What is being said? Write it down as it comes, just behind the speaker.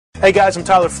Hey guys, I'm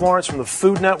Tyler Florence from the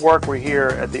Food Network. We're here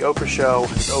at the Oprah show.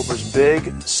 It's Oprah's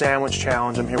Big Sandwich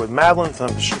Challenge. I'm here with Madeline from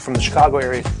the Chicago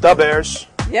area. The Bears.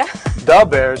 Yeah. The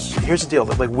Bears. Here's the deal.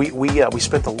 Like we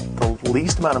spent the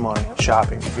least amount of money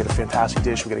shopping. We get a fantastic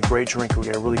dish. We get a great drink. We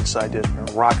get a really good side dish. We're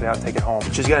gonna rock it out and take it home.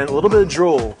 She's got a little bit of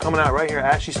drool coming out right here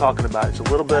as she's talking about it. It's a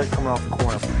little bit coming off the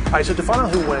corner. All right. So to find out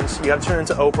who wins, you got to turn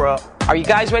into Oprah. Are you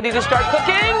guys ready to start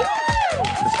cooking?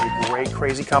 It's a great,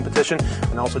 crazy competition.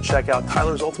 And also check out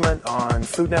Tyler's Ultimate on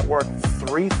Food Network,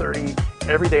 3:30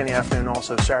 every day in the afternoon.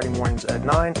 Also Saturday mornings at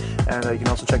 9. And you can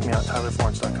also check me out at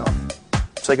tylerflorence.com.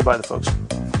 Say goodbye to the folks.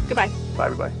 Goodbye. Bye,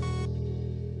 everybody.